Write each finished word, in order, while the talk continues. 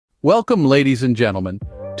Welcome, ladies and gentlemen,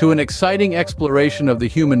 to an exciting exploration of the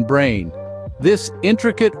human brain. This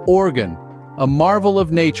intricate organ, a marvel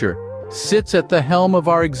of nature, sits at the helm of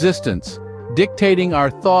our existence, dictating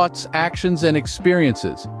our thoughts, actions, and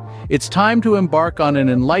experiences. It's time to embark on an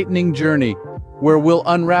enlightening journey where we'll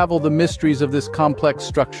unravel the mysteries of this complex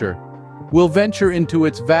structure. We'll venture into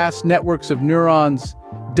its vast networks of neurons,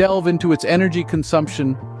 delve into its energy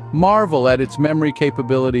consumption, marvel at its memory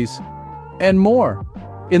capabilities, and more.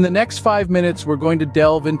 In the next 5 minutes, we're going to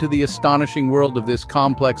delve into the astonishing world of this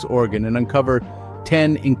complex organ and uncover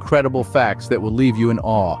 10 incredible facts that will leave you in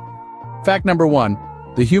awe. Fact number 1,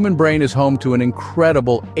 the human brain is home to an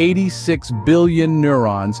incredible 86 billion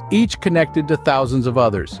neurons, each connected to thousands of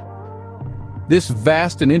others. This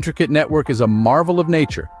vast and intricate network is a marvel of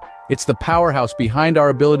nature. It's the powerhouse behind our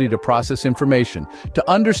ability to process information, to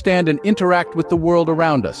understand and interact with the world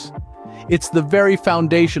around us. It's the very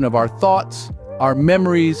foundation of our thoughts, our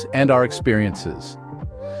memories, and our experiences.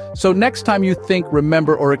 So next time you think,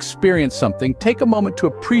 remember, or experience something, take a moment to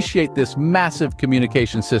appreciate this massive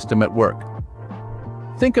communication system at work.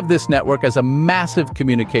 Think of this network as a massive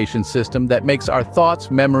communication system that makes our thoughts,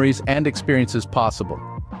 memories, and experiences possible.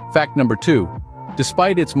 Fact number 2.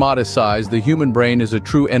 Despite its modest size, the human brain is a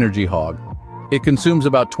true energy hog. It consumes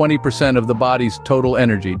about 20% of the body's total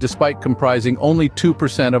energy, despite comprising only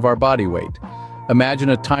 2% of our body weight. Imagine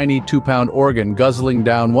a tiny 2-pound organ guzzling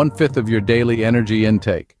down 1/5 of your daily energy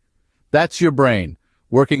intake. That's your brain,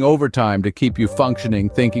 working overtime to keep you functioning,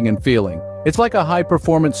 thinking, and feeling. It's like a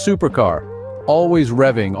high-performance supercar, always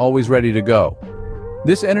revving, always ready to go.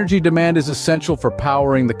 This energy demand is essential for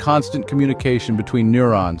powering the constant communication between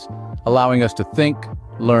neurons, allowing us to think,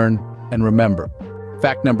 learn, and remember.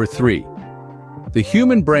 Fact number 3. The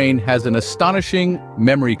human brain has an astonishing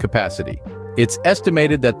memory capacity. It's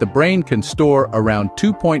estimated that the brain can store around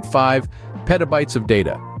 2.5 petabytes of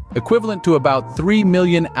data, equivalent to about 3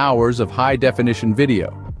 million hours of high-definition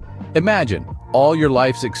video. Imagine all your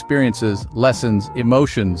life's experiences, lessons,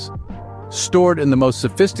 emotions, stored in the most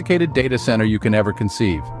sophisticated data center you can ever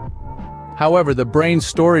conceive. However, the brain's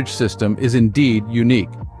storage system is indeed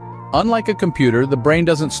unique. Unlike a computer, the brain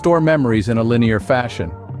doesn't store memories in a linear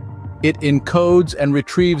fashion. It encodes and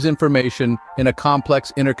retrieves information in a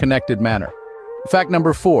complex, interconnected manner. Fact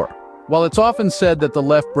number 4. While it's often said that the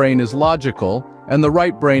left brain is logical and the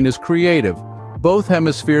right brain is creative, both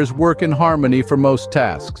hemispheres work in harmony for most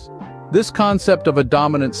tasks. This concept of a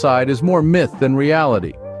dominant side is more myth than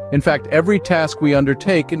reality. In fact, every task we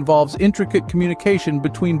undertake involves intricate communication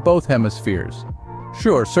between both hemispheres.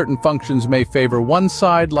 Sure, certain functions may favor one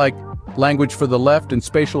side, like language for the left and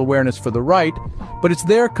spatial awareness for the right, but it's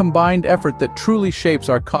their combined effort that truly shapes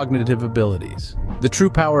our cognitive abilities. The true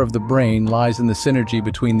power of the brain lies in the synergy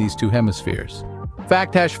between these two hemispheres.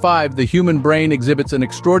 Fact #5, the human brain exhibits an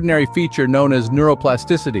extraordinary feature known as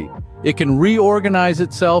neuroplasticity. It can reorganize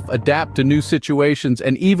itself, adapt to new situations,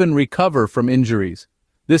 and even recover from injuries.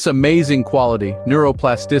 This amazing quality,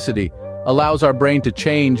 neuroplasticity, allows our brain to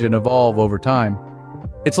change and evolve over time.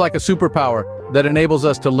 It's like a superpower that enables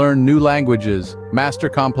us to learn new languages, master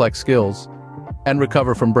complex skills, and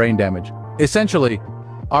recover from brain damage. Essentially,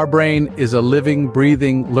 our brain is a living,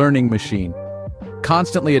 breathing, learning machine,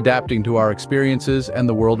 constantly adapting to our experiences and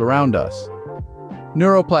the world around us.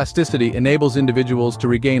 Neuroplasticity enables individuals to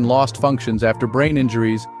regain lost functions after brain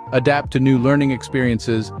injuries, adapt to new learning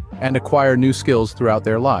experiences, and acquire new skills throughout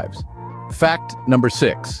their lives. Fact number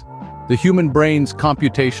 6. The human brain's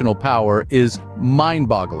computational power is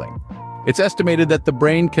mind-boggling. It's estimated that the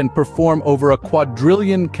brain can perform over 1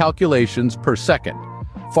 quadrillion calculations per second,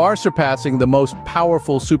 far surpassing the most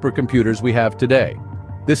powerful supercomputers we have today.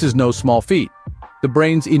 This is no small feat. The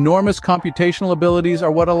brain's enormous computational abilities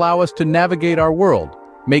are what allow us to navigate our world,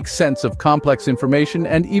 make sense of complex information,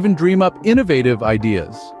 and even dream up innovative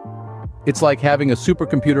ideas. It's like having a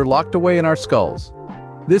supercomputer locked away in our skulls.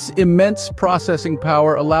 This immense processing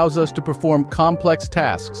power allows us to perform complex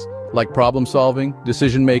tasks like problem-solving,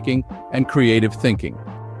 decision-making, and creative thinking.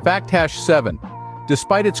 Fact #7.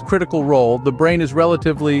 Despite its critical role, the brain is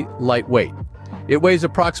relatively lightweight. It weighs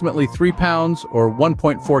approximately 3 pounds or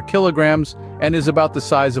 1.4 kilograms and is about the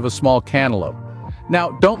size of a small cantaloupe.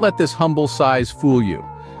 Now, don't let this humble size fool you.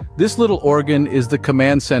 This little organ is the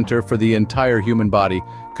command center for the entire human body,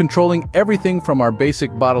 controlling everything from our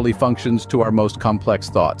basic bodily functions to our most complex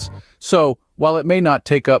thoughts. So, while it may not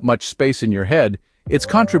take up much space in your head, its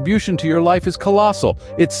contribution to your life is colossal.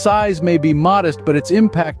 Its size may be modest, but its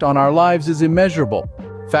impact on our lives is immeasurable.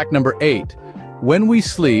 Fact number 8. When we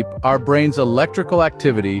sleep, our brain's electrical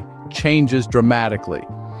activity changes dramatically.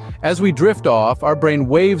 As we drift off, our brain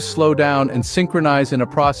waves slow down and synchronize in a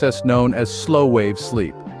process known as slow-wave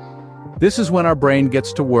sleep. This is when our brain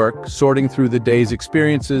gets to work, sorting through the day's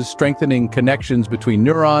experiences, strengthening connections between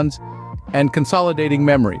neurons, and consolidating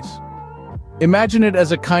memories. Imagine it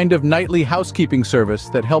as a kind of nightly housekeeping service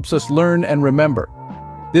that helps us learn and remember.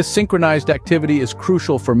 This synchronized activity is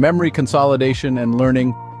crucial for memory consolidation and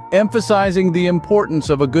learning, emphasizing the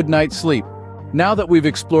importance of a good night's sleep. Now that we've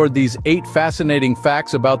explored these 8 fascinating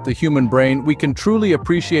facts about the human brain, we can truly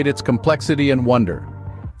appreciate its complexity and wonder.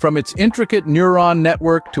 From its intricate neuron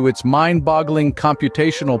network to its mind-boggling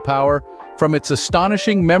computational power, from its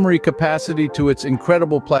astonishing memory capacity to its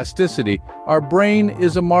incredible plasticity, our brain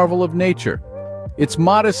is a marvel of nature. Its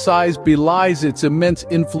modest size belies its immense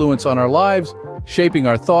influence on our lives, shaping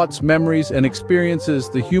our thoughts, memories, and experiences.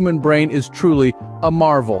 The human brain is truly a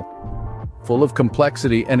marvel, full of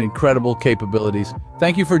complexity and incredible capabilities.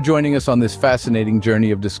 Thank you for joining us on this fascinating journey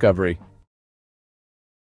of discovery.